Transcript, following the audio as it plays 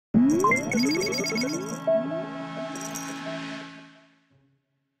Hello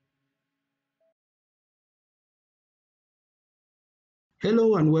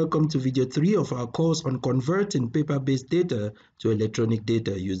and welcome to video 3 of our course on converting paper-based data to electronic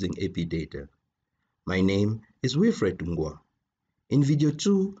data using EpiData. My name is Wilfred Ngwa. In video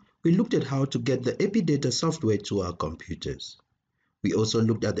 2, we looked at how to get the EpiData software to our computers. We also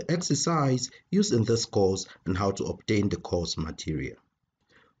looked at the exercise used in this course and how to obtain the course material.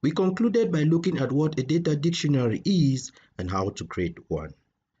 We concluded by looking at what a data dictionary is and how to create one.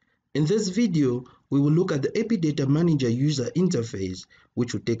 In this video, we will look at the EpiData Manager user interface,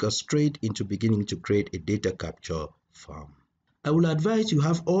 which will take us straight into beginning to create a data capture form. I will advise you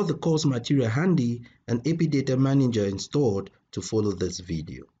have all the course material handy and EpiData Manager installed to follow this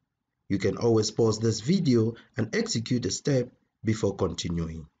video. You can always pause this video and execute a step before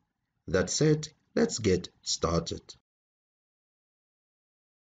continuing. That said, let's get started.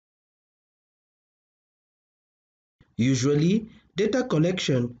 Usually, data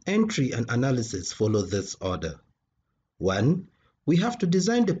collection, entry, and analysis follow this order. 1. We have to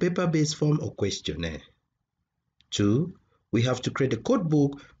design the paper-based form or questionnaire. 2. We have to create a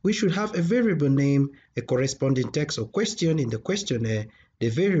codebook which should have a variable name, a corresponding text or question in the questionnaire, the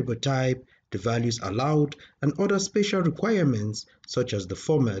variable type, the values allowed, and other special requirements such as the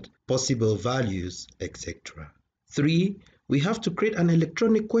format, possible values, etc. 3. We have to create an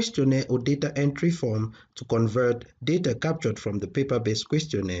electronic questionnaire or data entry form to convert data captured from the paper-based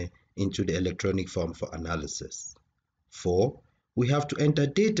questionnaire into the electronic form for analysis. 4. We have to enter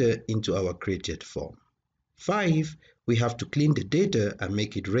data into our created form. 5. We have to clean the data and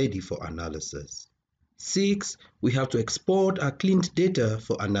make it ready for analysis. 6. We have to export our cleaned data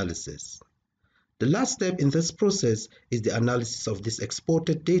for analysis. The last step in this process is the analysis of this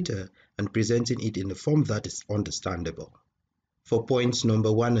exported data and presenting it in a form that is understandable. For points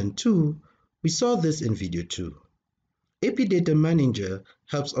number 1 and 2, we saw this in video 2. EpiData Manager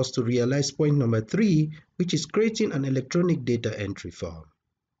helps us to realize point number 3, which is creating an electronic data entry form.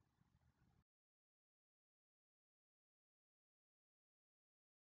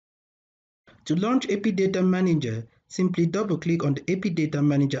 To launch EpiData Manager, simply double-click on the EpiData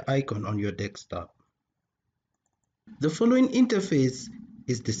Manager icon on your desktop. The following interface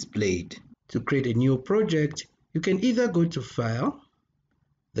is displayed. To create a new project, you can either go to File,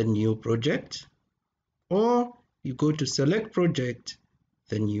 the New Project, or you go to Select Project,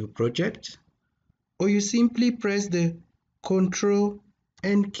 the New Project, or you simply press the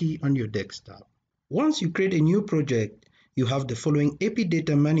Ctrl+N key on your desktop. Once you create a new project, you have the following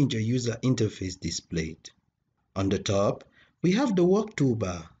EpiData Manager user interface displayed. On the top, we have the Work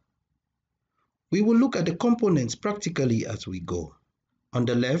toolbar. We will look at the components practically as we go. On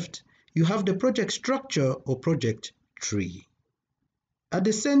the left, you have the project structure or project tree. At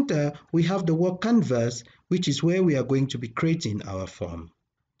the center, we have the work canvas, which is where we are going to be creating our form.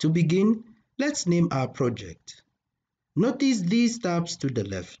 To begin, let's name our project. Notice these tabs to the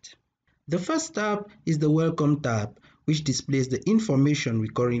left. The first tab is the Welcome tab, which displays the information we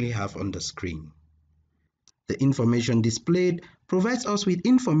currently have on the screen. The information displayed provides us with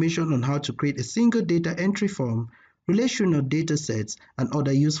information on how to create a single data entry form, relational data sets, and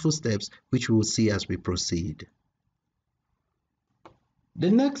other useful steps which we will see as we proceed. The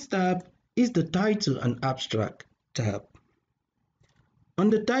next tab is the Title and Abstract tab. On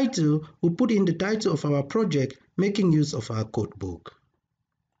the title, we'll put in the title of our project, making use of our codebook.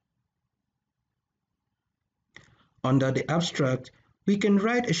 Under the Abstract, we can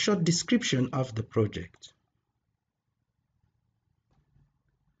write a short description of the project.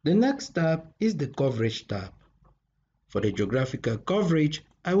 The next tab is the Coverage tab. For the geographical coverage,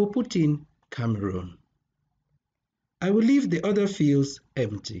 I will put in Cameroon. I will leave the other fields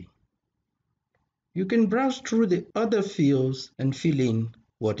empty. You can browse through the other fields and fill in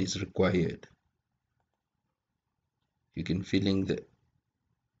what is required. You can fill in the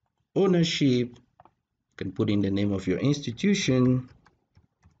ownership, you can put in the name of your institution,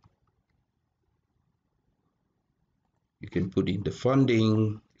 you can put in the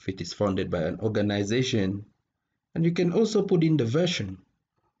funding, if it is funded by an organization, and you can also put in the version.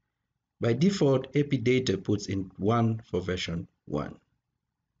 By default, EpiData puts in 1 for version 1.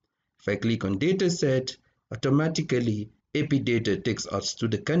 If I click on Dataset, automatically EpiData takes us to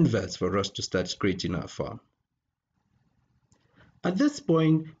the canvas for us to start creating our form. At this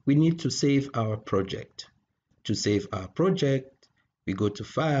point, we need to save our project. To save our project, we go to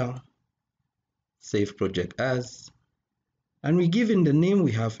File, Save Project As, and we give in the name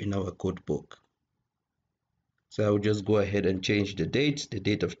we have in our codebook. So I'll just go ahead and change the date. The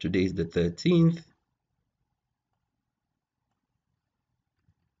date of today is the 13th.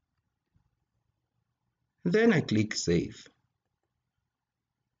 Then I click Save.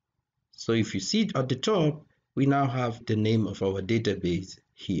 So if you see at the top, we now have the name of our database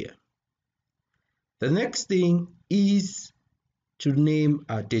here. The next thing is to name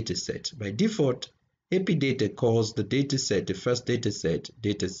our dataset. By default, EpiData calls the dataset, the first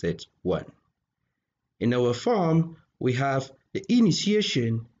dataset 1. In our form, we have the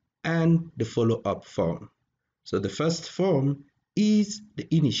initiation and the follow-up form. So the first form is the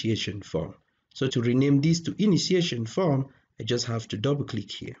initiation form. So to rename this to initiation form, I just have to double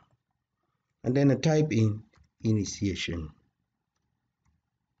click here. And then I type in initiation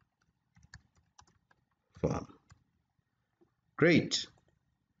form. Great.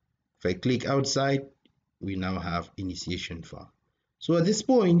 If I click outside, we now have initiation form. So at this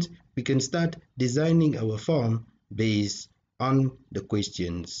point, we can start designing our form based on the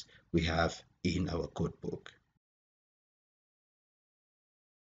questions we have in our codebook.